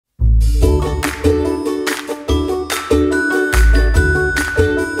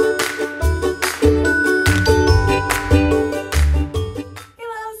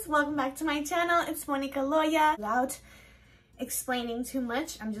Monica Loya. Without explaining too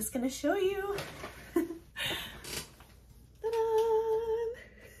much, I'm just gonna show you.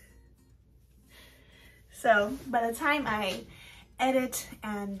 So by the time I edit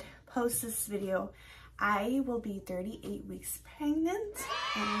and post this video, I will be 38 weeks pregnant,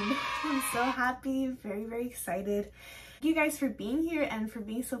 and I'm so happy, very, very excited. Thank you guys for being here and for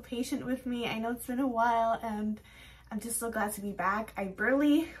being so patient with me. I know it's been a while and I'm just so glad to be back. I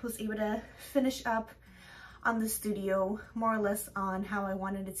barely was able to finish up on the studio, more or less on how I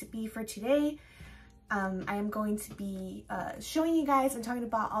wanted it to be for today. I am going to be showing you guys and talking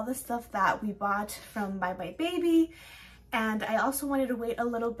about all the stuff that we bought from Bye Bye Baby. And I also wanted to wait a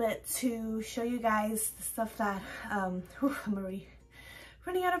little bit to show you guys the stuff that, I'm already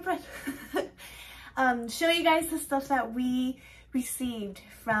running out of breath. Show you guys the stuff that we received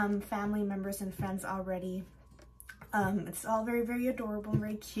from family members and friends already. It's all very, very adorable,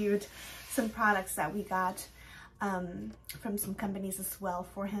 very cute. Some products that we got from some companies as well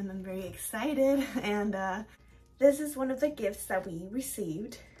for him. I'm very excited. And this is one of the gifts that we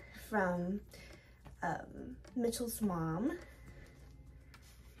received from Mitchell's mom.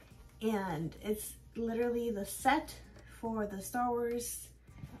 And it's literally the set for the Star Wars,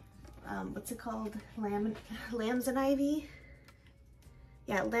 what's it called? Lambs and Ivy?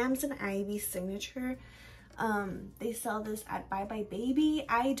 Yeah, Lambs and Ivy signature. They sell this at Bye Bye Baby.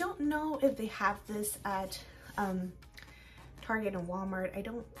 I don't know if they have this at Target and Walmart. I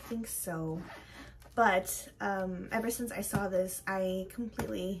don't think so. But ever since I saw this, I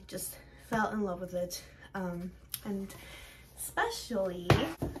completely just fell in love with it. And especially,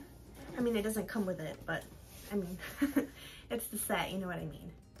 I mean, it doesn't come with it, but I mean, it's the set, you know what I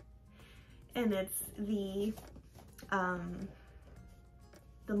mean. And it's the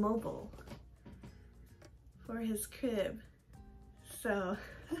mobile for his crib. So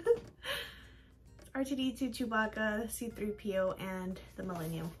R2-D2, Chewbacca, C-3PO, and the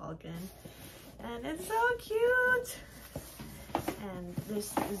Millennium Falcon. And it's so cute. And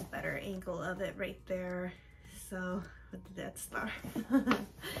this is a better angle of it right there. So with the Death Star.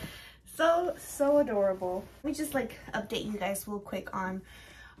 so adorable. Let me just like update you guys real quick on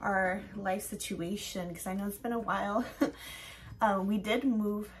our life situation, because I know it's been a while. We did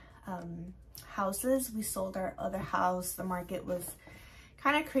move houses. We sold our other house. The market was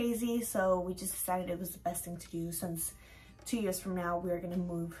kind of crazy, so we just decided it was the best thing to do, since 2 years from now we are going to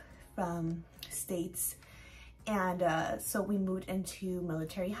move from states. And so we moved into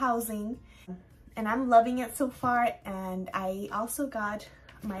military housing, and I'm loving it so far. And I also got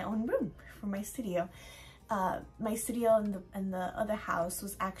my own room for my studio. My studio in the other house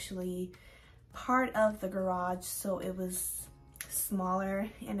was actually part of the garage, so it was smaller,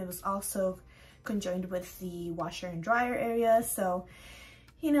 and it was also conjoined with the washer and dryer area. So,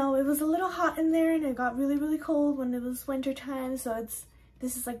 you know, it was a little hot in there, and it got really, really cold when it was winter time. So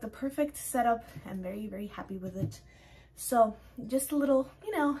this is like the perfect setup. I'm very, very happy with it. So just a little,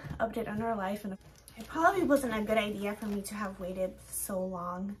 you know, update on our life. And it probably wasn't a good idea for me to have waited so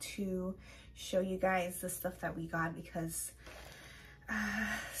long to show you guys the stuff that we got, because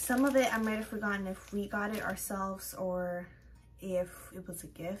some of it I might have forgotten if we got it ourselves or if it was a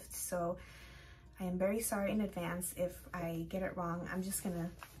gift. So I am very sorry in advance if I get it wrong. I'm just gonna,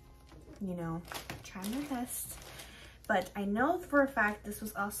 you know, try my best. But I know for a fact this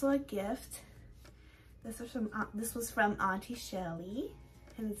was also a gift. This was from Auntie Shelly,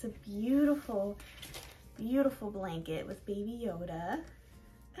 and it's a beautiful, beautiful blanket with Baby Yoda.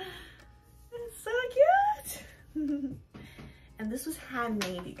 It's so cute. And this was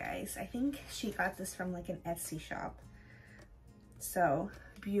handmade, you guys. I think she got this from like an Etsy shop. So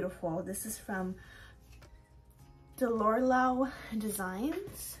beautiful. This is from Delorlau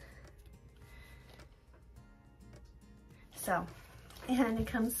Designs. So, and it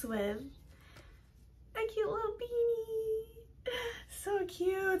comes with a cute little beanie. So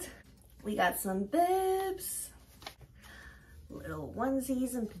cute. We got some bibs, little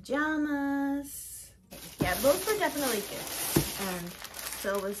onesies and pajamas. Yeah, those were definitely gifts. And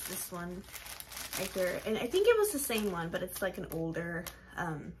so was this one right there. And I think it was the same one, but it's like an older,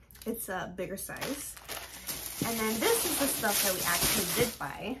 it's a bigger size. And then this is the stuff that we actually did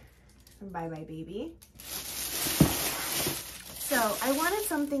buy from Bye Bye Baby. So I wanted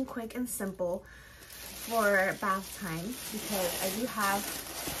something quick and simple for bath time, because I do have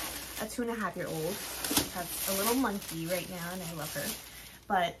a 2.5-year-old. I have a little monkey right now, and I love her.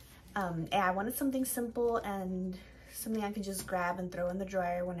 But yeah, I wanted something simple and something I could just grab and throw in the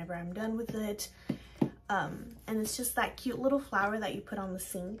dryer whenever I'm done with it. And it's just that cute little flower that you put on the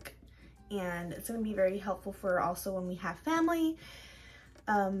sink, and it's going to be very helpful for also when we have family.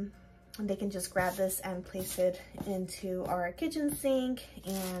 they can just grab this and place it into our kitchen sink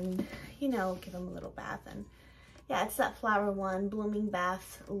and, you know, give them a little bath. And yeah, it's that flower one, Blooming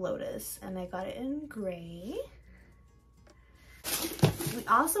Bath Lotus, and I got it in gray. We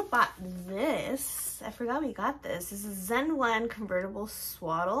also bought this. I forgot we got this. This is Zen 1 convertible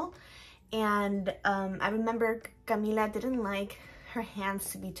swaddle. And I remember Camila didn't like her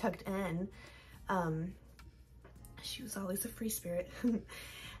hands to be tucked in. She was always a free spirit.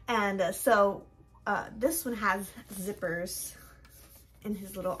 And so this one has zippers in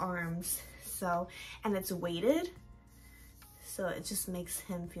his little arms. So, and it's weighted. So it just makes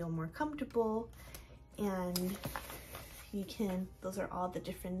him feel more comfortable. And you can, those are all the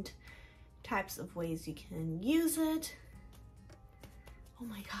different types of ways you can use it. Oh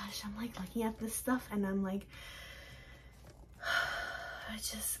my gosh, I'm like looking at this stuff and I'm like,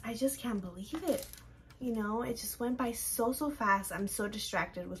 I just can't believe it. You know, it just went by so fast. I'm so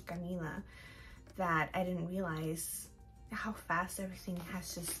distracted with Camila that I didn't realize how fast everything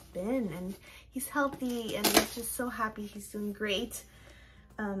has just been. And he's healthy and I'm just so happy he's doing great.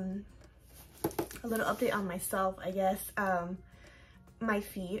 A little update on myself, I guess. My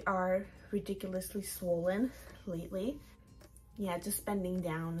feet are ridiculously swollen lately. Yeah, just bending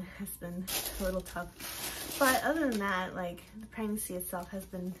down has been a little tough. But other than that, like, the pregnancy itself has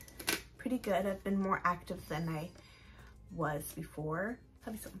been pretty good. I've been more active than I was before.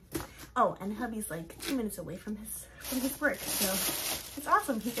 Hubby's oh, and hubby's like 2 minutes away from his work, so it's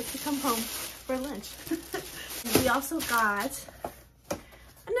awesome. He gets to come home for lunch. We also got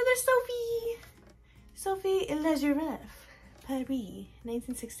another Sophie La Giraffe, Paris,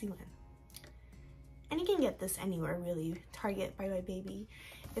 1961. And you can get this anywhere, really. Target, Bye Bye Baby.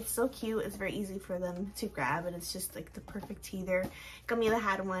 It's so cute. It's very easy for them to grab, and it's just like the perfect teether. Camila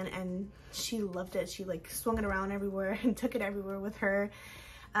had one and she loved it. She like swung it around everywhere and took it everywhere with her.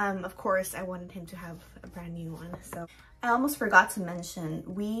 Of course, I wanted him to have a brand new one. So I almost forgot to mention,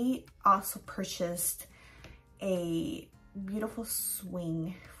 we also purchased a beautiful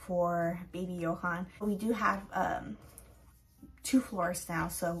swing for baby Johan. We do have 2 floors now,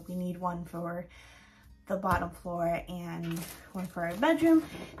 so we need one for the bottom floor and one for our bedroom.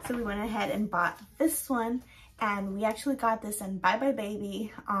 So we went ahead and bought this one, and we actually got this in Bye Bye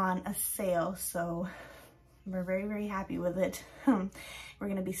Baby on a sale, so we're very happy with it. We're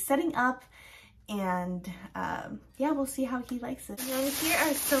gonna be setting up, and yeah, we'll see how he likes it. And here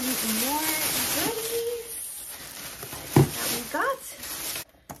are some more goodies that we got.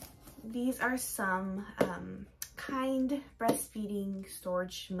 These are some Kind breastfeeding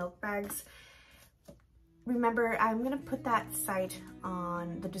storage milk bags. Remember, I'm gonna put that site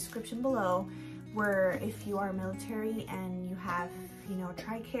on the description below, where if you are military and you have, you know,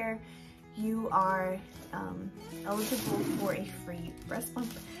 TRICARE, you are eligible for a free breast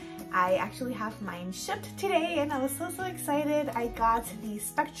pump. I actually have mine shipped today and I was so excited. I got the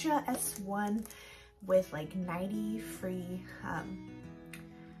Spectra S1 with like 90 free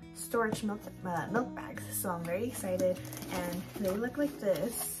storage milk bags, so I'm very excited. And they look like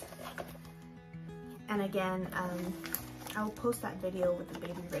this. And again, I'll post that video with the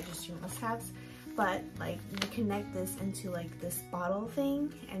baby registry must-haves, but like you connect this into like this bottle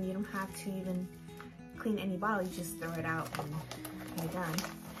thing and you don't have to even clean any bottle, you just throw it out and you're done.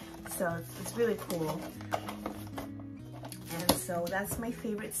 So it's really cool. And so that's my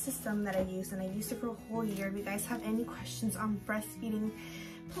favorite system that I use, and I used it for a whole year. If you guys have any questions on breastfeeding,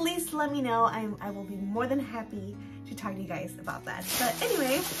 please let me know. I will be more than happy to talk to you guys about that. But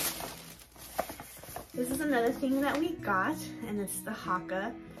anyway, this is another thing that we got, and it's the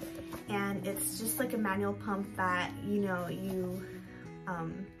Haka, and it's just like a manual pump that, you know, you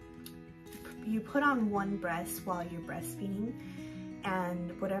put on one breast while you're breastfeeding,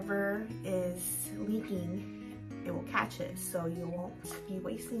 and whatever is leaking, it will catch it, so you won't be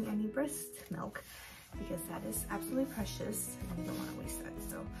wasting any breast milk, because that is absolutely precious and you don't want to waste that.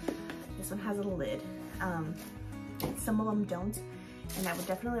 So this one has a lid. Some of them don't, and I would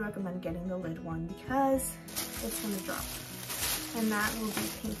definitely recommend getting the lid one because it's going to drop, and that will be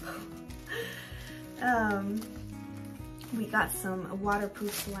painful. We got some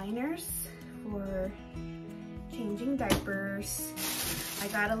waterproof liners for changing diapers. I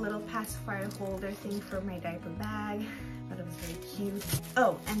got a little pacifier holder thing for my diaper bag. Thought it was very cute.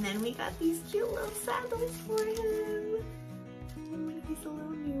 Oh, and then we got these cute little sandals for him. He's a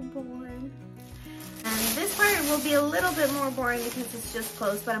little newborn. And this part will be a little bit more boring because it's just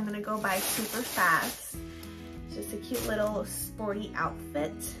clothes, but I'm gonna go by super fast. It's just a cute little sporty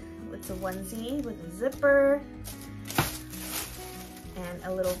outfit. It's a onesie with a zipper and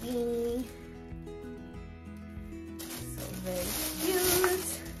a little beanie. So very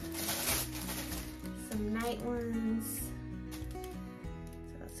cute. some night ones.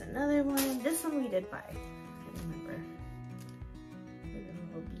 So that's another one. This one we did buy. I remember. With a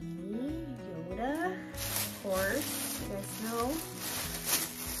little beanie, Yoda, of course. You guys know.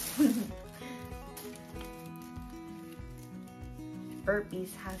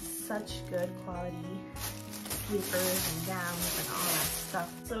 Burpees has such good quality sleepers and gowns and all that stuff.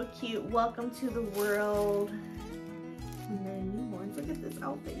 So cute. Welcome to the world. And then newborns. Look at this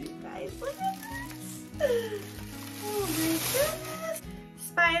outfit, you guys. Look at this. Oh my goodness.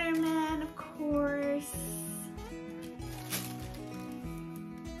 Spider-Man, of course.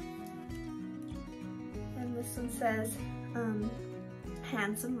 And this one says,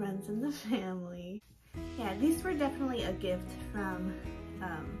 handsome runs in the family. Yeah, these were definitely a gift from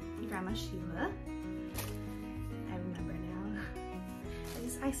Grandma Sheila. I remember now. I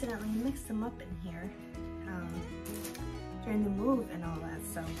just accidentally mixed them up in here during the move and all that,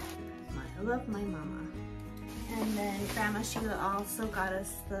 so I love my mama. And then Grandma Sheila also got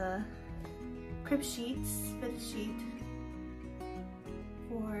us the crib sheets, bed sheet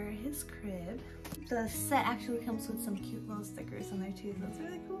for his crib. The set actually comes with some cute little stickers on there too, so it's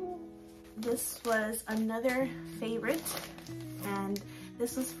really cool. This was another favorite, and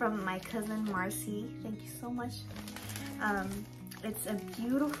this was from my cousin Marcy. Thank you so much. It's a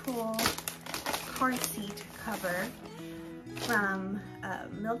beautiful car seat cover from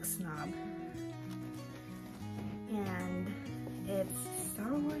Milk Snob, and it's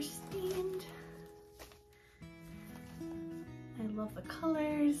Star Wars themed. I love the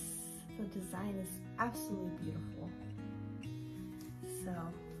colors. The design is absolutely beautiful. So,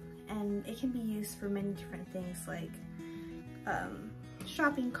 and it can be used for many different things, like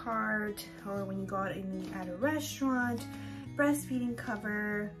shopping cart, or when you go out and eat at a restaurant, breastfeeding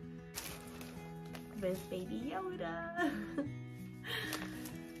cover with Baby Yoda.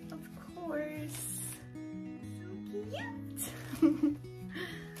 Of course. So cute.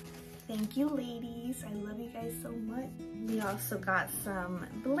 Thank you, ladies. I love you guys so much. We also got some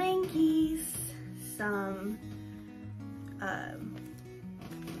blankies, some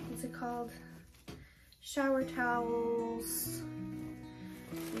what's it called? Shower towels.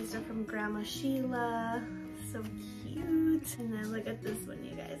 These are from Grandma Sheila. So cute. And then look at this one,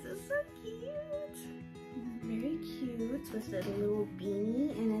 you guys. It's so cute. Very cute with a little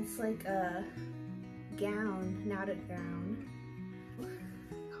beanie, and it's like a gown, knotted gown.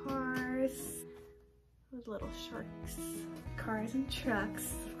 Cars with little sharks. Cars and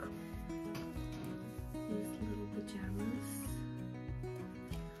trucks. These little pajamas.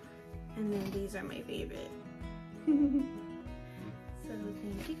 And then these are my favorite. So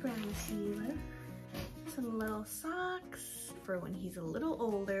thank you, Grandma Sheila. Some little socks for when he's a little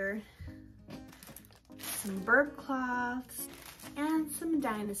older. Some burp cloths. And some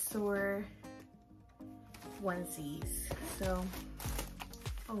dinosaur onesies. So,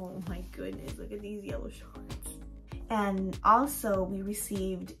 oh my goodness, look at these yellow shorts. And also we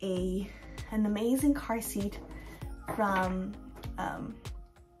received an amazing car seat from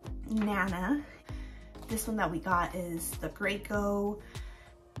Nana. This one that we got is the Graco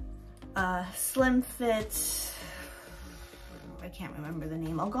Slim Fit. I can't remember the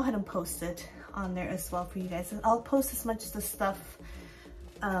name. I'll go ahead and post it on there as well for you guys. I'll post as much of the stuff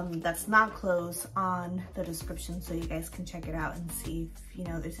that's not clothes on the description, so you guys can check it out and see if, you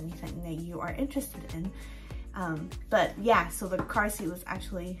know, there's anything that you are interested in. But yeah, so the car seat was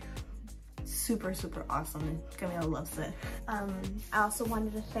actually super awesome, and Camila loves it. I also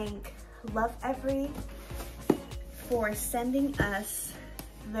wanted to thank Lovevery for sending us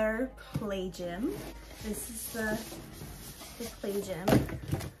their play gym. This is the play gym,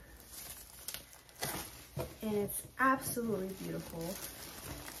 and it's absolutely beautiful.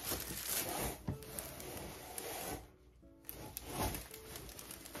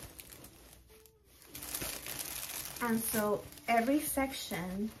 And so every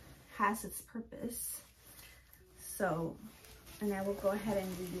section has its purpose. So, and I will go ahead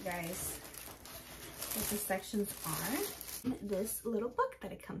and read you guys what the sections are. This little book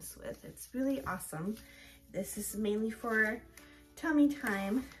that it comes with, it's really awesome. This is mainly for tummy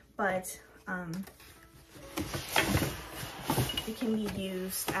time, but it can be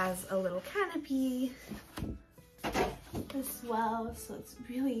used as a little canopy as well. So it's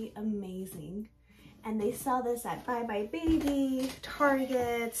really amazing. And they sell this at Bye Bye Baby,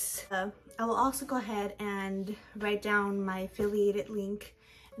 Target. I will also go ahead and write down my affiliated link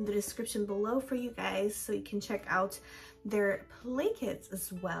in the description below for you guys, so you can check out their play kits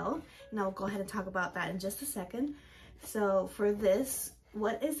as well. And I'll go ahead and talk about that in just a second. So for this,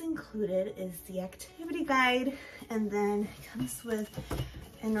 what is included is the activity guide, and then it comes with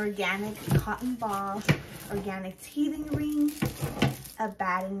an organic cotton ball, organic teething ring, a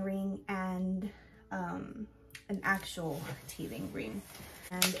batting ring, and an actual teething ring.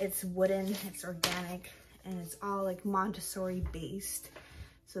 And it's wooden, it's organic, and it's all like Montessori based.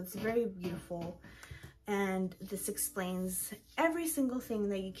 So it's very beautiful. And this explains every single thing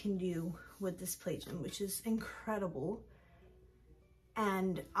that you can do with this play gym, which is incredible.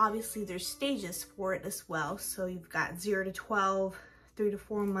 And obviously there's stages for it as well. So you've got 0 to 12, 3 to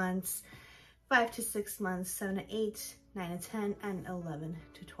 4 months, 5 to 6 months, 7 to 8, 9 to 10, and 11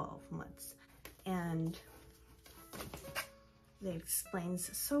 to 12 months. And it explains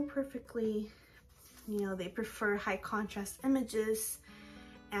so perfectly. You know, they prefer high contrast images,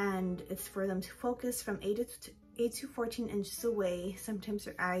 and it's for them to focus from 8 to 14 inches away. Sometimes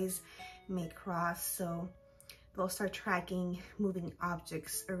their eyes may cross, so they'll start tracking moving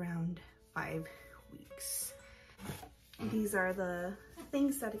objects around 5 weeks. These are the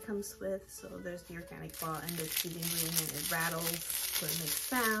things that it comes with. So there's the organic ball and the teething ring, and it rattles so it makes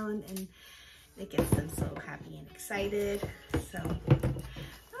sound, and it gets them so happy and excited. So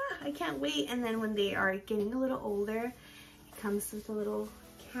I can't wait. And then when they are getting a little older, it comes with a little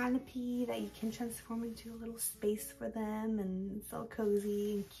canopy that you can transform into a little space for them, and it's all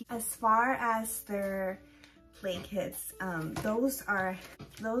cozy and cute. As far as their play kits, those are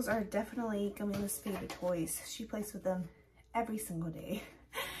definitely Camila's favorite toys. She plays with them every single day,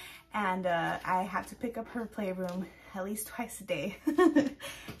 and I have to pick up her playroom at least twice a day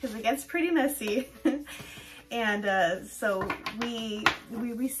because it gets pretty messy. And so we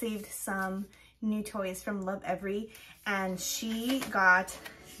received some new toys from Lovevery, and she got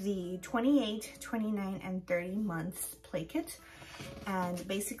the 28, 29, and 30 months play kit. And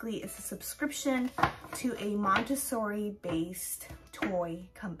basically it's a subscription to a Montessori based toy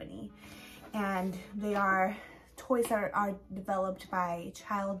company, and they are toys that are developed by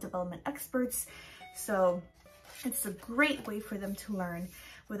child development experts. So it's a great way for them to learn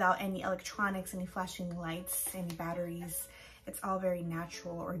without any electronics, any flashing lights, any batteries. It's all very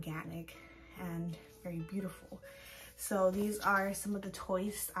natural, organic, and very beautiful. So these are some of the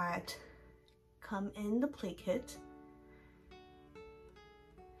toys that come in the play kit.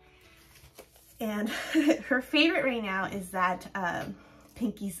 And her favorite right now is that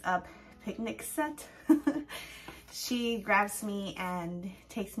Pinky's Up picnic set. She grabs me and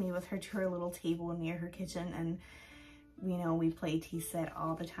takes me with her to her little table near her kitchen, and you know, we play tea set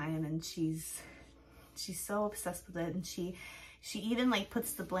all the time, and she's so obsessed with it. And she even like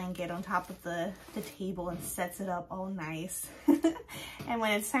puts the blanket on top of the table and sets it up all nice. And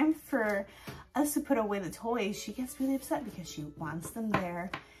when it's time for us to put away the toys, she gets really upset because she wants them there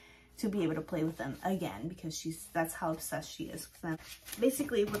to be able to play with them again, because that's how obsessed she is with them.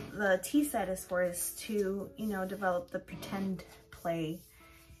 Basically what the tea set is for is to, you know, develop the pretend play,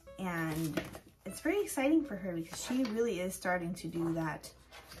 and it's very exciting for her because she really is starting to do that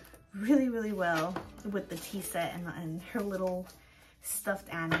really, really well with the tea set and her little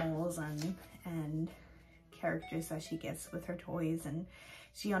stuffed animals and characters that she gets with her toys. And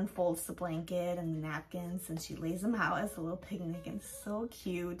she unfolds the blanket and the napkins, and she lays them out as a little picnic, and it's so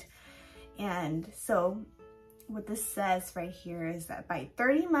cute. And so what this says right here is that by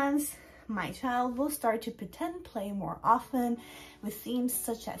 30 months, my child will start to pretend play more often with themes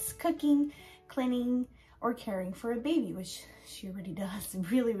such as cooking, cleaning, or caring for a baby, which she already does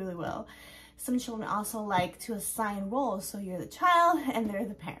really, really well. Some children also like to assign roles, so you're the child and they're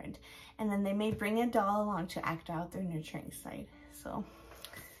the parent, and then they may bring a doll along to act out their nurturing side. So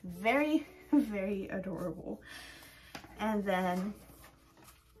very, very adorable. And then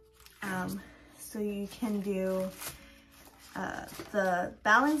so you can do the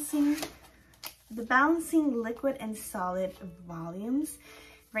balancing liquid and solid volumes.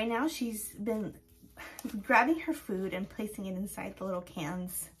 Right now she's been grabbing her food and placing it inside the little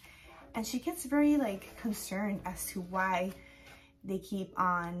cans, and she gets very like concerned as to why they keep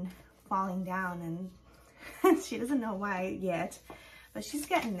on falling down, and she doesn't know why yet, but she's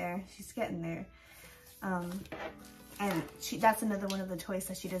getting there. And that's another one of the toys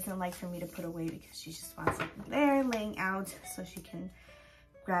that she doesn't like for me to put away, because she just wants it there laying out so she can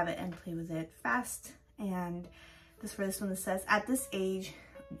grab it and play with it fast. And this one that says, at this age,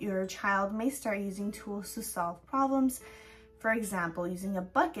 your child may start using tools to solve problems. For example, using a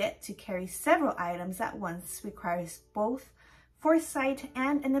bucket to carry several items at once requires both foresight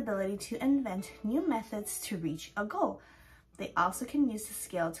and an ability to invent new methods to reach a goal. They also can use the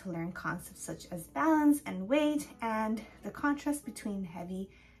scale to learn concepts such as balance and weight, and the contrast between heavy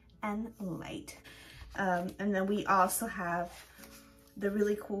and light. And then we also have the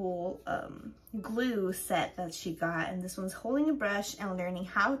really cool glue set that she got, and this one's holding a brush and learning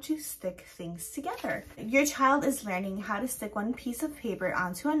how to stick things together. Your child is learning how to stick one piece of paper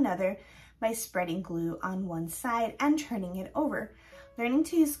onto another by spreading glue on one side and turning it over. Learning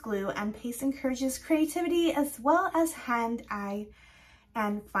to use glue and paste encourages creativity as well as hand, eye,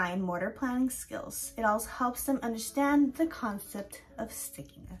 and fine motor planning skills. It also helps them understand the concept of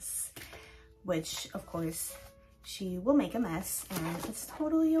stickiness, which of course she will make a mess, and it's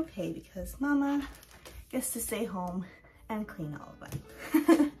totally okay because Mama gets to stay home and clean all of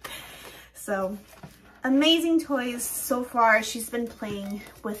them. So amazing toys so far. She's been playing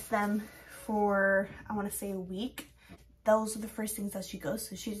with them for, I want to say, a week. Those are the first things that she goes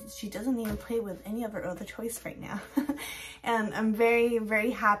to. She doesn't even play with any of her other toys right now. And I'm very, very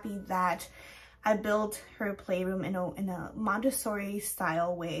happy that I built her playroom in a Montessori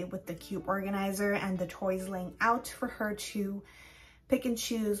style way with the cube organizer and the toys laying out for her to pick and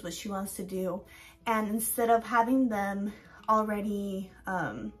choose what she wants to do. And instead of having them already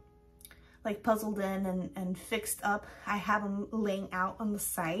like puzzled in and fixed up, I have them laying out on the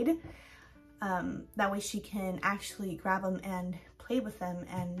side. That way she can actually grab them and play with them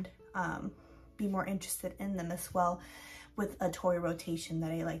and be more interested in them as well, with a toy rotation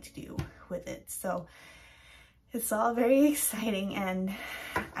that I like to do with it. So it's all very exciting, and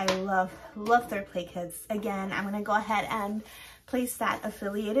I love their play kits. Again, I'm gonna go ahead and place that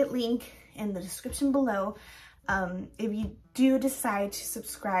affiliated link in the description below. If you do decide to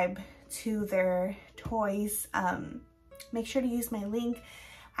subscribe to their toys, make sure to use my link.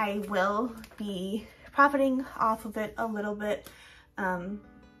 I will be profiting off of it a little bit.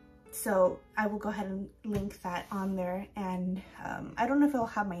 So I will go ahead and link that on there, and I don't know if it'll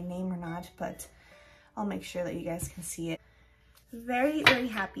have my name or not, but I'll make sure that you guys can see it. Very, very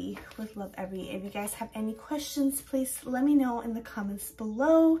happy with Lovevery. If you guys have any questions, please let me know in the comments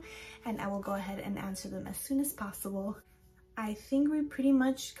below, and I will go ahead and answer them as soon as possible. I think we pretty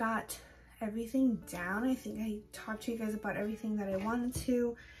much got everything down. I think I talked to you guys about everything that I wanted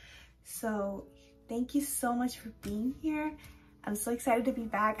to. So thank you so much for being here. I'm so excited to be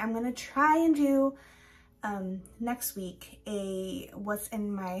back. I'm gonna try and do next week a what's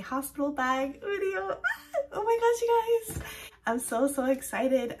in my hospital bag video. Oh my gosh, you guys, I'm so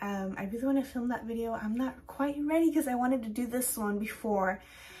excited. I really want to film that video. I'm not quite ready because I wanted to do this one before,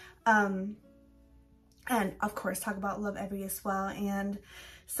 and of course talk about Lovevery as well. And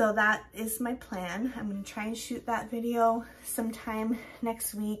so that is my plan. I'm gonna try and shoot that video sometime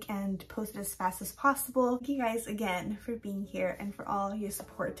next week and post it as fast as possible. Thank you guys again for being here and for all your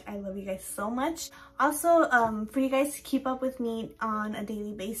support. I love you guys so much. Also, for you guys to keep up with me on a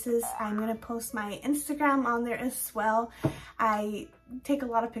daily basis, I'm gonna post my Instagram on there as well. I take a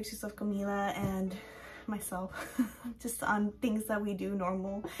lot of pictures of Camila and myself just on things that we do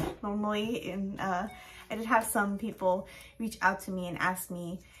normally, and I did have some people reach out to me and ask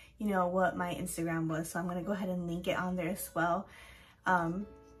me, you know, what my Instagram was, so I'm gonna go ahead and link it on there as well.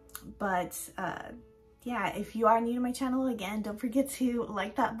 Yeah, if you are new to my channel, again, don't forget to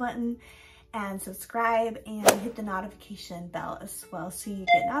like that button and subscribe and hit the notification bell as well so you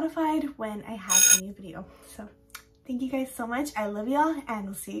get notified when I have a new video. So thank you guys so much. I love y'all, and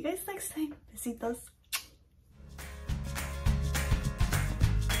we'll see you guys next time. Besitos.